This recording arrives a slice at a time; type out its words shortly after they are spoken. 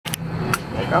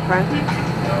girlfriend.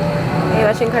 Are you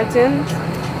watching cartoons?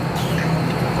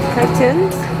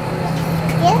 Cartoons?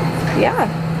 Yeah.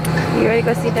 Yeah. You ready to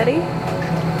go see Daddy?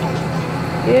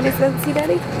 You ready to go see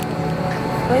Daddy?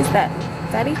 What is that?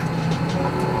 Daddy?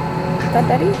 Is that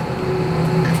Daddy?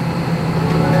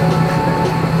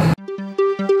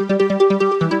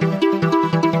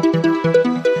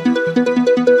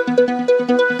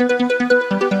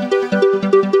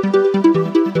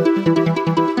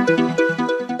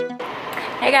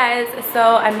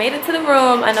 So I made it to the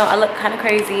room. I know I look kind of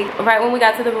crazy. Right when we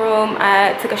got to the room,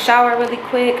 I took a shower really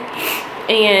quick,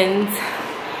 and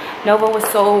Nova was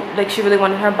so, like, she really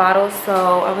wanted her bottle,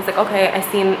 so I was like, okay. I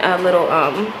seen a little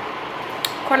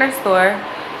corner store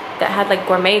that had like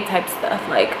gourmet type stuff,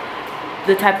 like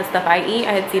the type of stuff I eat.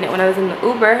 I had seen it when I was in the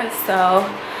Uber, so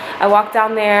I walked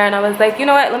down there and I was like, you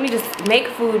know what, let me just make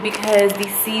food, because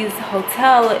DC's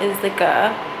hotel is like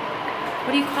a,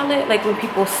 what do you call it? Like when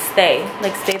people stay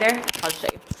there. I'll show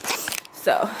you.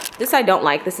 So this I don't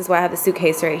like. This is why I have the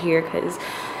suitcase right here, because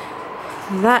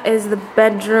that is the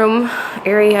bedroom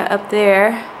area up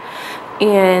there.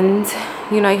 And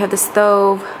you know, you have the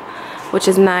stove, which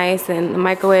is nice, and the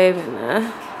microwave and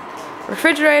the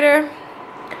refrigerator.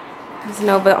 There's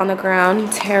Nova on the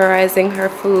ground terrorizing her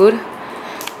food,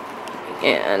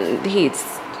 and he's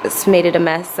just made it a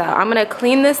mess. So I'm gonna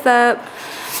clean this up,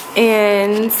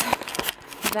 and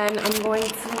then I'm going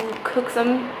to cook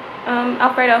some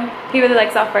Alfredo. He really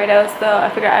likes Alfredo, so I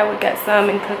figured I would get some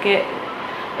and cook it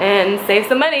and save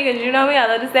some money, because you know me, I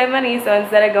love to save money. So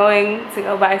instead of going to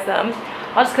go buy some,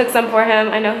 I'll just cook some for him.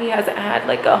 I know he hasn't had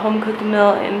like a home cooked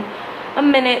meal in a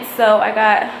minute, so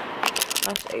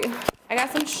I'll show you. I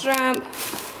got some shrimp.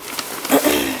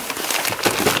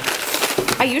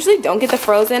 I usually don't get the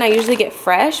frozen, I usually get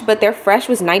fresh, but their fresh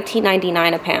was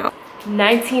 $19.99 a pound.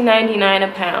 $19.99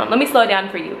 a pound. Let me slow it down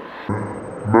for you.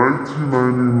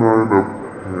 $19.99 a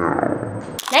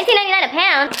pound. $19.99 a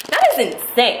pound? That is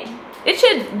insane. It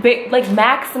should be, like,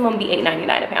 maximum be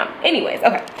 $8.99 a pound. Anyways,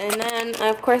 okay. And then I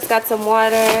of course got some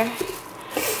water.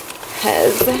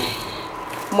 Has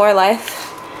more life.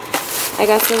 I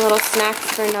got some little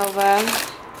snacks for Nova.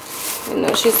 You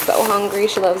know, she's so hungry.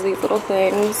 She loves these little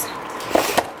things.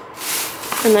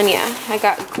 And then yeah, I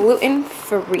got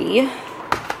gluten-free.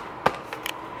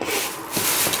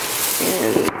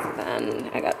 And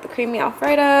then I got the creamy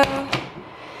Alfredo.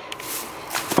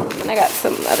 And I got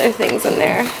some other things in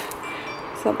there.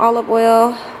 Some olive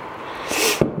oil.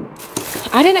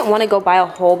 I didn't want to go buy a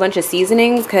whole bunch of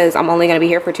seasonings because I'm only going to be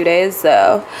here for 2 days.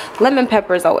 So lemon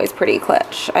pepper is always pretty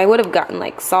clutch. I would have gotten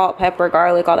like salt, pepper,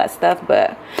 garlic, all that stuff,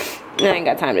 but I ain't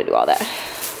got time to do all that.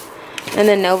 And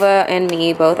then Nova and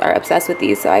me both are obsessed with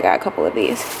these, so I got a couple of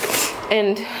these.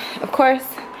 And of course,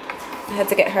 I had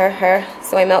to get her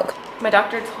soy milk. My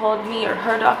doctor told me, or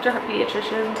her doctor, her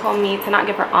pediatrician told me to not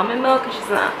give her almond milk because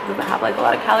doesn't have like a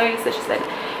lot of calories. So she said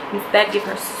instead give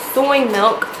her soy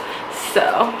milk.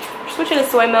 So we're switching to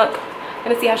soy milk.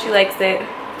 Gonna see how she likes it.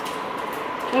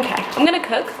 Okay, I'm gonna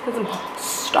cook because I'm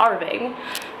starving.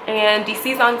 And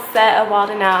DC's on set of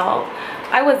Wild 'N Out.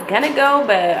 I was gonna go,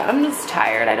 but I'm just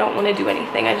tired. I don't want to do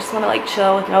anything. I just want to like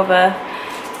chill with Nova.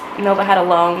 Nova had a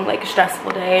long, like,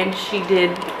 stressful day, and she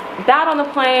did bad on the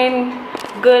plane,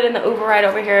 good in the Uber ride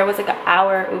over here. It was like an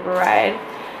hour Uber ride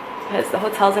because the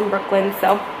hotel's in Brooklyn.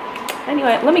 So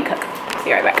anyway, let me cook.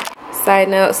 Be right back. Side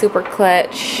note, super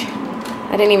clutch.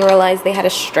 I didn't even realize they had a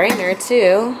strainer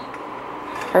too.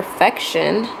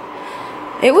 Perfection.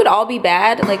 It would all be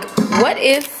bad. Like, what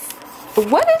if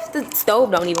the stove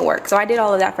don't even work? So I did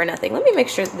all of that for nothing. Let me make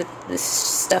sure that this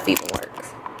stuff even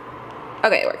works.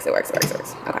 Okay, it works. Okay,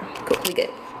 cool, we good.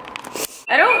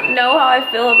 I don't know how I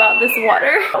feel about this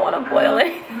water. I don't want to boil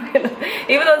it.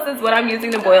 Even though this is what I'm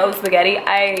using to boil the spaghetti,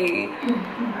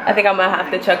 I think I'm gonna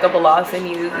have to chuck up a loss and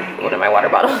use one of my water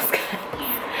bottles.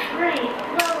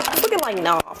 It's looking like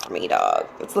nah for me, dog.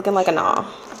 It's looking like a nah.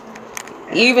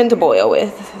 Even to boil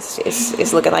with,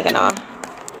 it's looking like a nah.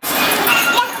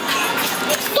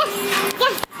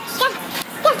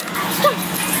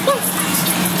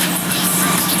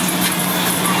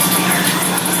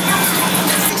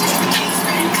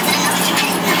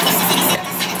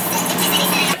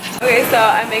 Okay, so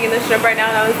I'm making the shrimp right now,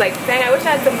 and I was like, dang, I wish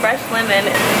I had some fresh lemon.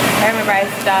 And I remember I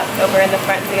stopped over in the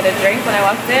front to get a drink when I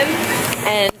walked in.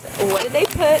 And what did they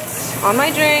put on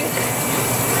my drink?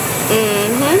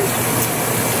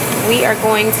 We are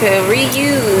going to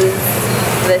reuse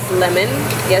this lemon.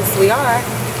 Yes, we are.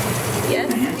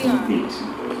 Yes, we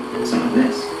are. Some of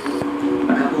this.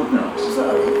 A couple of those.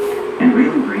 And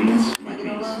real ingredients like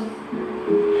these.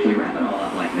 We wrap it all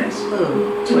up like this.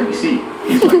 So what you see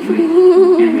is what you eat.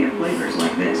 And we have flavors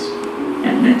like this.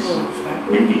 And this.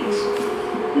 and beets.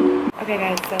 Okay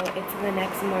guys, so it's the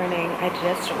next morning. I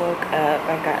just woke up.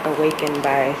 I got awakened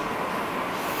by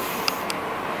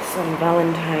some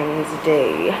Valentine's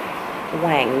Day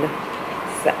wang.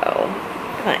 So,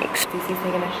 thanks. CC's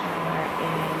taking a shower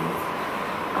and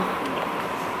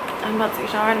I'm about to take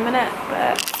a shower in a minute,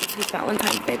 but it's his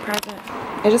Valentine's Day present.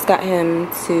 I just got him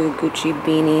 2 Gucci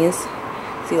beanies.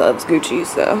 He loves Gucci,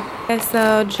 so. Okay,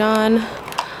 so John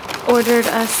ordered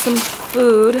us some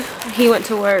food. He went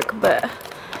to work, but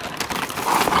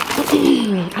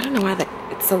I don't know why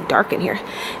it's so dark in here.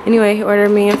 Anyway, he ordered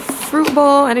me a fruit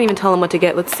bowl. I didn't even tell him what to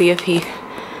get. Let's see if he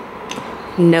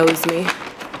knows me.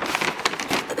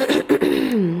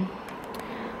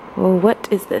 Well, what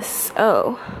is this?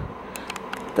 Oh,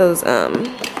 those what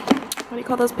do you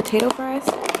call those, potato fries?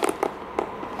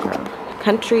 Or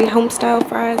country home style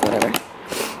fries, whatever.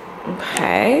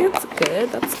 Okay, that's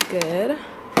good, that's good.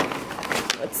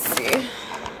 Let's see.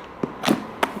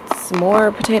 It's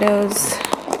more potatoes.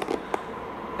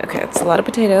 Okay, it's a lot of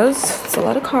potatoes. It's a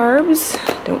lot of carbs.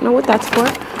 Don't know what that's for.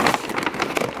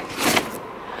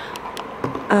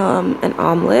 An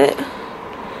omelet.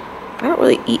 I don't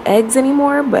really eat eggs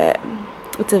anymore, but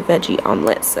it's a veggie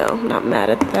omelet, so I'm not mad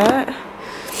at that.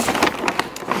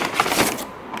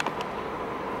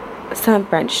 Some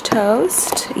French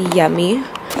toast. Yummy.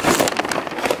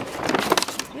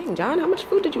 Dang, John, how much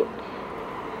food did you...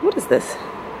 What is this?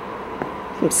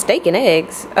 Some steak and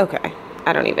eggs. Okay,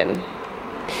 I don't even...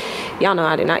 Y'all know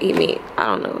I do not eat meat. I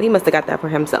don't know. He must have got that for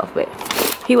himself, but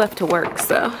he left to work,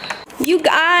 so. You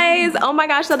guys, oh my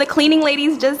gosh, so the cleaning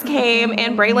ladies just came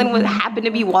and Braylon happened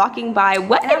to be walking by.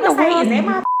 What in the world?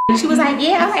 She was like,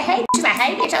 yeah. I was like, hey. She's like,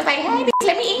 hey, bitch. I was like, hey, bitch,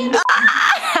 let me in.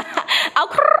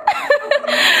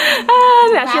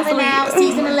 Now she's now,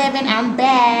 season 11, I'm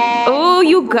back. Oh,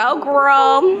 you go,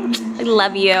 girl. I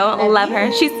love you. Love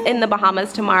her. She's in the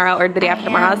Bahamas tomorrow or the day after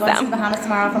tomorrow. I'm going to the Bahamas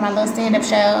tomorrow for my little stand-up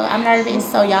show. I'm nervous,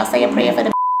 so y'all say a prayer for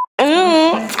the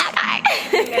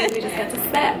Guys, we just got to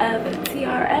set up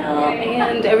TRL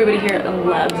and everybody here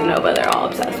loves Nova. They're all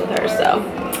obsessed with her, so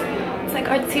it's like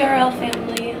our TRL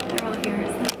family. They're all here.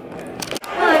 So.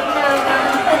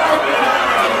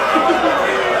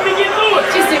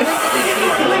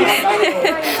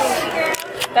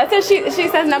 That's what she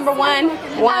says. Number one.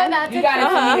 You got it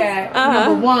for me, guys.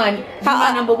 Number one. You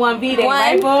my number one V-Day,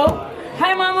 right, boo?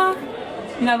 Hi, mama.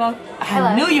 You know,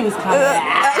 I knew you was coming.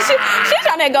 She's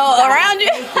trying to go around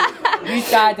you. You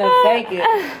tried to fake it.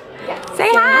 Say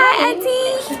hi,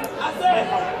 auntie.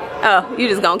 Oh, you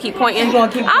just gonna keep pointing?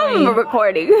 I'm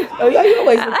recording. Oh, yeah, you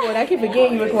always record. I keep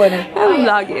forgetting you recording. I'm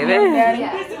vlogging.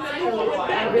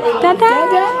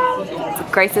 Dada.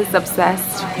 Grace is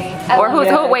obsessed. Or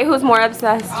who's more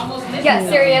obsessed? Yeah,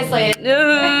 seriously.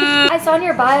 I saw in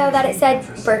your bio that it said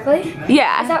Berkeley.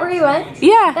 Yeah. Is that where you went?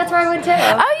 Yeah. That's where I went too.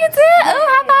 Oh, you did? Oh,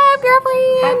 high five,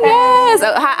 girlfriend. Yes.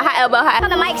 Oh, high elbow, high. On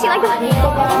the mic, she like.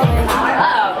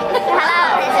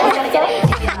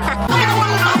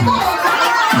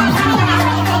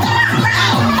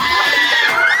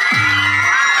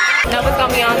 Nova's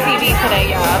gonna be on TV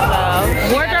today, y'all.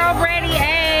 So. Wardrobe ready,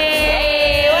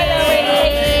 hey. Wardrobe ready.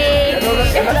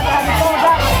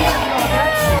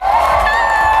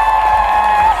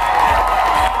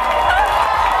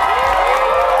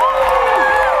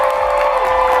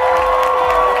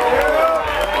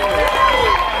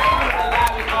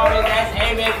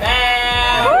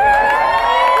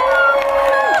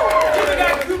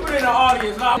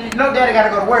 You know daddy gotta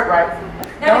go to work, right?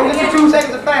 Don't get you 2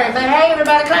 seconds of fame. Say, hey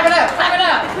everybody, clap it up, clap it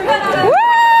up.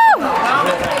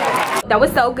 Woo! That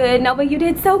was so good. Nova, you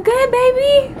did so good,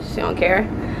 baby. She don't care.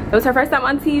 It was her first time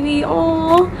on TV.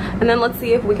 Oh, and then let's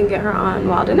see if we can get her on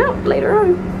Wild 'N Out later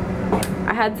on.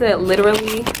 I had to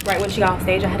literally, right when she got off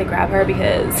stage, I had to grab her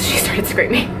because she started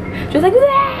screaming. She was like,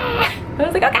 "Ah!" I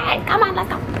was like, okay, come on, let's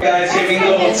go. Guys, give me a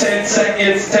little 10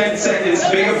 seconds,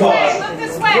 bigger pause. Look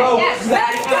this way, yes.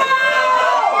 Let's go!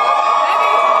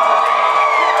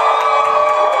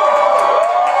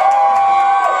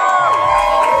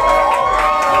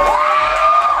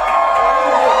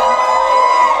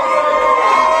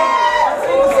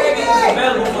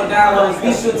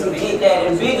 Be sure to hit that,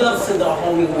 and big ups to the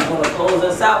homie who's gonna close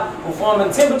us out, performing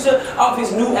Temperature off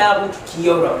his new album,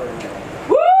 Kyoto.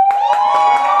 Woo!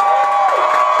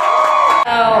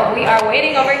 So we are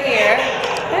waiting over here.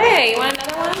 Hey, you want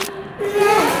another one?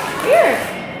 Here.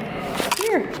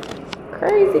 Here.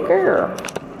 Crazy girl.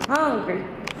 Hungry.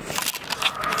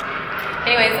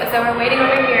 Anyways, so we're waiting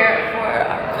over here for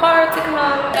our car to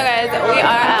come. So guys, we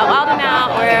are at Wild 'N Out.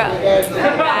 We're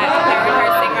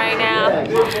rehearsing right now.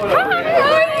 Hi,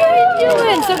 how are you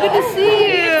doing? So good to see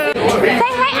you.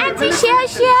 hi, Auntie Shia.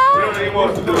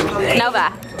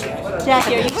 Nova.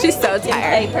 Jackie, are you She's so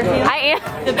tired. I am.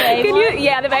 the babe? Can you?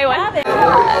 Yeah, the babe one. Say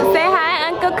hi,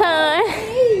 Uncle Kun.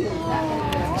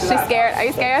 She's scared. Are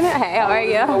you scared? Hey, how are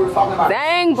you?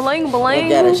 Dang, bling bling.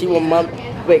 Look at her. She want mom.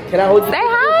 Wait, can I hold you? Say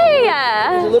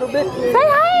hi. Just a little bit. Say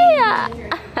hi.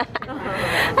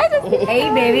 Hey,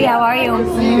 baby, how are you?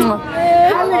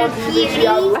 Hello, Kiki.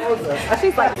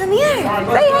 She's like, come here. Say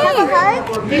hi.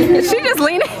 She just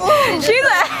leaning. She's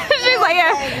like,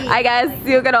 yeah. I guess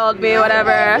you could hold me,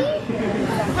 whatever.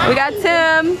 We got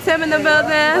Tim in the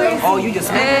building. Oh, you just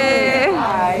Hey.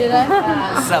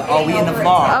 What's up? Oh, we in the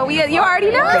vlog. Oh, you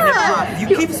already know. You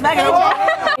keep smacking the wall.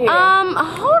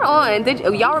 Hold on. Did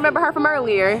y'all remember her from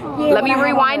earlier? Let me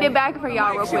rewind it back for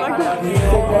y'all real quick.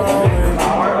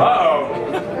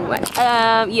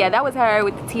 Yeah, that was her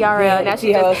with the tiara. Now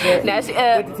she just, okay, I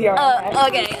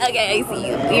see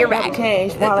you. You're back.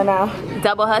 Change. Wildin' out.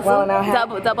 Double hustle. Wildin' out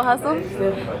hat. Double hustle.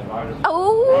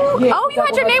 Oh, Yeah, oh, you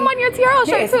had your name on your tiara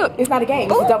shirt too. It's not a game.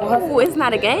 It's a double hustle. Ooh, it's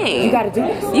not a game. You gotta do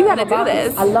this. You gotta do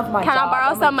this. I love my Can job. I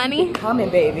borrow some money? Coming,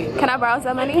 baby. Can I borrow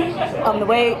some money? The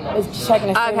way is checking.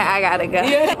 Okay, I gotta go.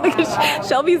 Yeah.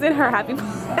 Shelby's in her happy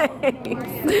place.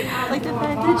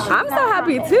 I'm so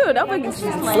happy too. Don't forget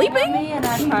she's sleeping. And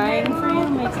I'm crying for you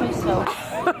makes me so.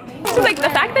 She's like, the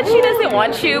fact that she doesn't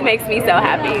want you makes me so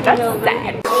happy. That's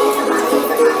sad.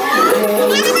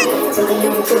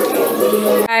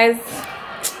 Guys,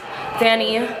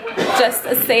 Danny just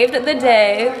saved the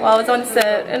day while I was on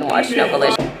set and watched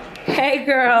NOVALICIOUS. Hey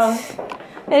girl.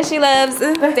 And she loves,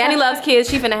 Danny loves kids.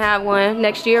 She finna have one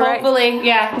next year, right? Hopefully,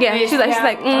 yeah. Yeah, she's like,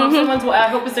 I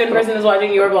hope a certain person is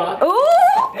watching your vlog. Ooh.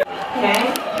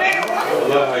 Okay.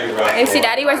 Hey, see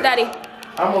daddy? Where's daddy?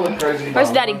 I'm a little crazy.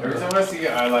 Where's daddy? Every time I see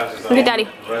your eyelashes, Look at daddy.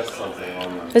 rest something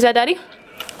on them. Is that daddy?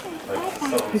 Like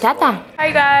something. Dada.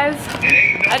 Hi guys.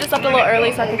 I just left a little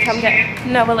early so I could come get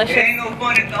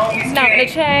NOVALICIOUS. Now I'm gonna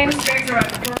change.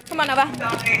 Come on, Nova.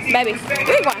 Baby.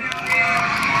 Where you going?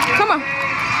 Come on.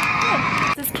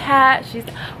 This is Kat. She's.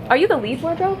 Are you the lead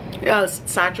wardrobe?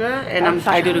 Sandra, and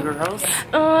I do the girls.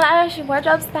 She's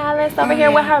wardrobe stylist over here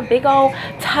with her big old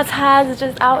tatas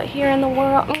just out here in the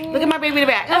world. Look at my baby in the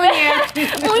back. Oh yeah.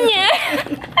 Oh yeah.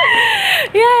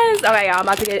 Yes. Okay, y'all. I'm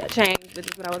about to get changed. This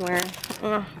is what I was wearing.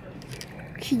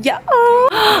 Yo.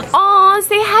 Oh,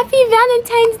 say happy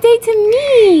Valentine's Day to me.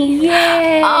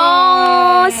 Yeah.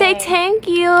 Oh, say thank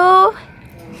you.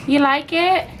 You like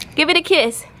it? Give it a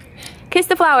kiss. Kiss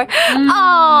the flower.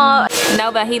 Oh,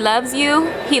 Nova, he loves you.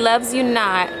 He loves you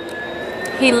not.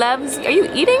 He loves. Are you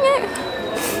eating it?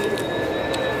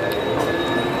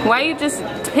 Why are you just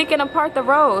picking apart the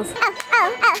rose?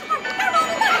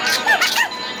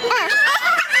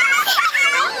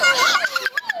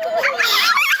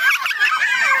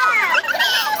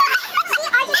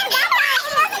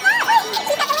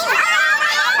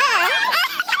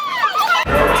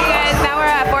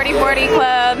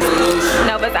 Club.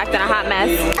 Nova's acting a hot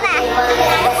mess.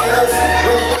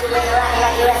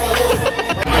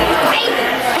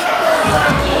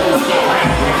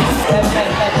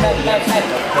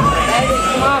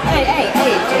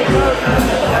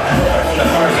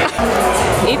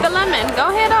 Eat the lemon. Go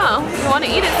ahead on. You want to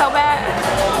eat it so bad?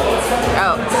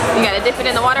 Oh, you gotta dip it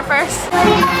in the water first.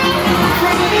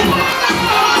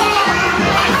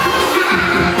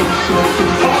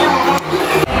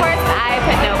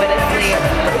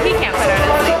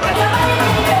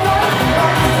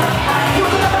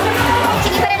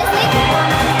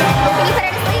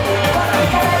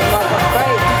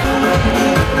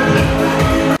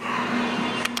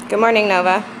 Good morning,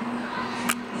 Nova.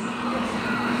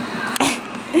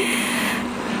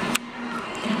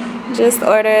 Just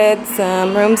ordered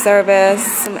some room service,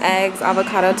 some eggs,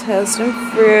 avocado toast, and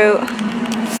fruit.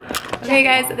 Okay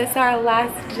guys, this is our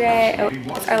last day. Oh,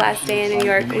 it's our last day in New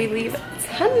York. We leave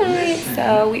tonight,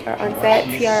 so we are on set.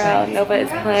 TRL. Nova is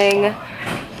playing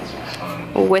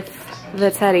with the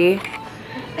teddy.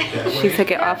 She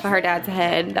took it off of her dad's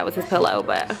head. That was his pillow,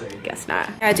 but guess not.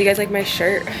 Yeah, do you guys like my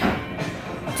shirt?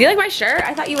 Do you like my shirt?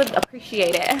 I thought you would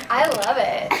appreciate it. I love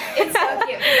it. It's so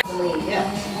cute.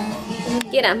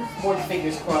 Get him.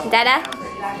 Dada.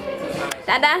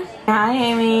 Dada. Hi,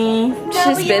 Amy.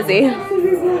 She's busy.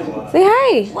 Say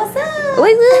hi. What's up?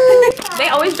 What's up? They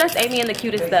always dress Amy in the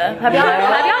cutest stuff. Have y'all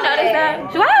noticed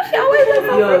that? Why she always looks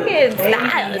so freaking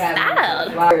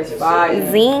styled?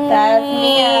 Zing. That's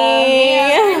me.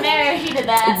 She did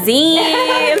that.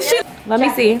 Zing. Let me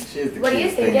see. What are you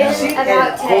thinking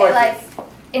about today, like,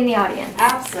 in the audience?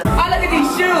 Absolutely. Oh, look at these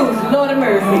shoes. Lord of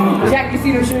mercy. Jack, you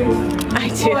see them shoes? I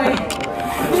do.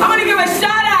 I want to give a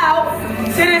shout out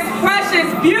to this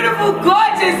precious, beautiful,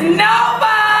 gorgeous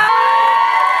Nova.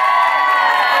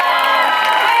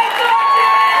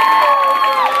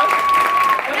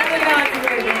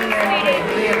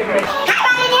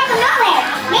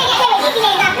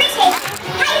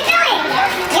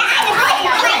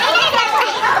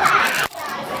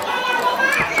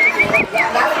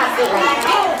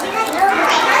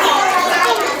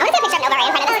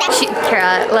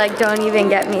 that. Like, don't even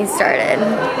get me started.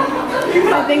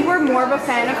 I think we're more of a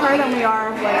fan of her than we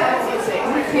are of like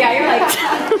yeah, you're like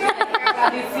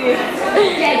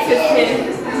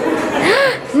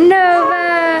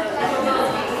Nova!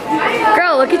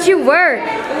 Girl, look at you work.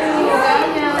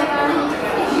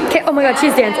 Okay, oh my god,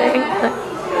 she's dancing.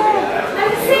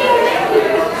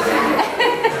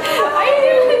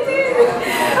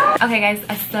 Okay guys,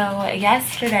 so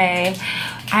yesterday,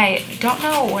 I don't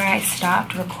know where I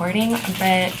stopped recording,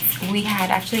 but we had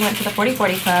actually went to the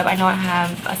 4040 Club. I know I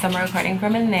have a summer recording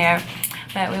from in there,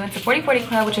 but we went to 4040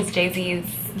 Club, which is Jay-Z's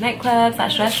nightclub /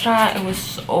 restaurant. It was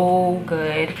so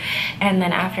good. And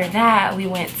then after that, we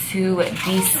went to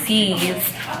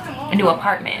DC's new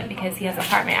apartment, because he has an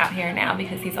apartment out here now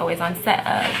because he's always on set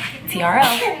of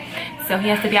TRL. So he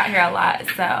has to be out here a lot.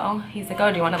 So he's like,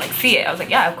 oh, do you want to like see it? I was like,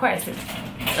 yeah, of course.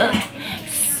 Ugh.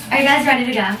 Are you guys ready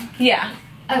to go? Yeah.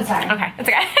 Oh, sorry. Okay, it's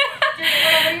okay.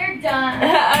 Whenever you're done.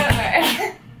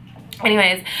 Okay.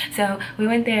 Anyways, so we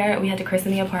went there. We had to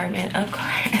christen the apartment, of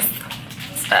course.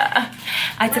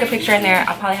 I took a picture in there.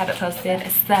 I'll probably have it posted.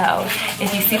 So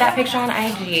if you see that picture on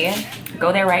IG,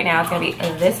 go there right now. It's gonna be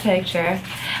this picture.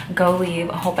 Go leave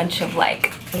a whole bunch of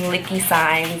like licky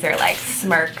signs or like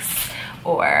smirks,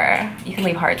 or you can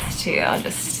leave hearts too,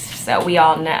 just so we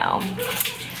all know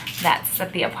that's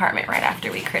at the apartment right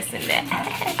after we christened it.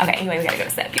 Okay, anyway, we gotta go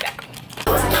to set. Be back.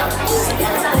 Everybody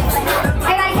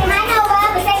say hi,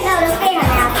 Nova, but say no, don't say her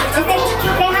now. Just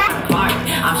say hi.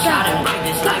 I'm shouting like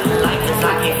this, like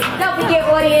don't forget,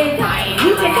 audience,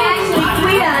 you can actually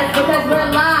tweet us because we're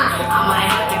live.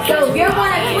 So if you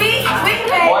want to tweet, tweet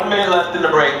me. 1 minute left in the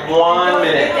break. 1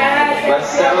 minute. Let's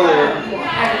settle in.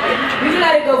 We can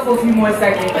let it go for a few more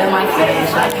seconds. in my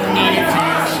face like you need a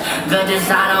touch. The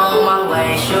designer on my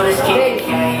way, shooters kick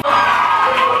K. And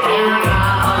I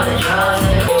got all the drugs.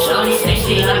 Shorty say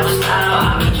she like my style,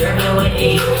 I be dripping with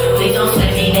E. Please don't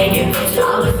send me naked bitch, I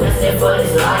was destined for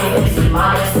this life. This is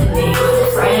my destiny.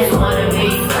 Friends wanna be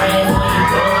friends when you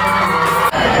go.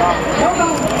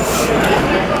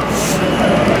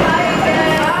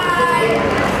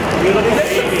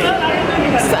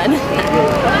 Son.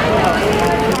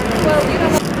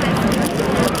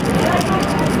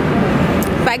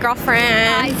 Bye,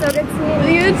 girlfriend. Hi, so good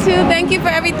seeing you too. Thank you for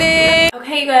everything.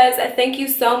 Okay, you guys, thank you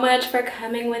so much for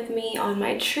coming with me on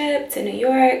my trip to New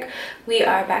York. We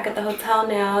are back at the hotel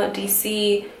now,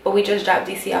 DC, but we just dropped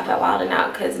DC off at Wild 'N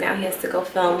Out because now he has to go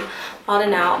film Wild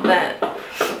 'N Out, but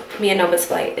me and Nova's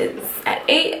flight is at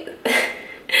 8.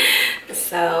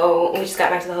 So we just got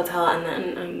back to the hotel, and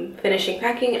then I'm finishing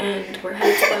packing and we're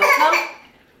headed to the hotel.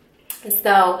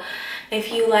 So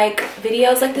if you like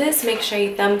videos like this, make sure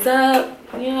you thumbs up,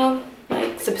 you know,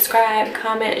 like, subscribe,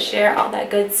 comment, share, all that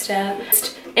good stuff.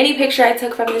 Any picture I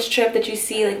took from this trip that you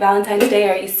see, like Valentine's Day,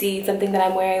 or you see something that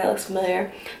I'm wearing that looks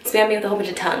familiar, spam me with a whole bunch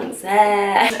of tongues.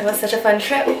 It was such a fun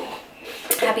trip.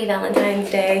 Happy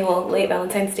Valentine's Day. Well, late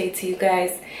Valentine's Day to you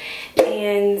guys.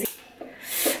 And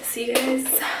see you guys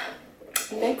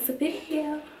next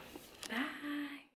video.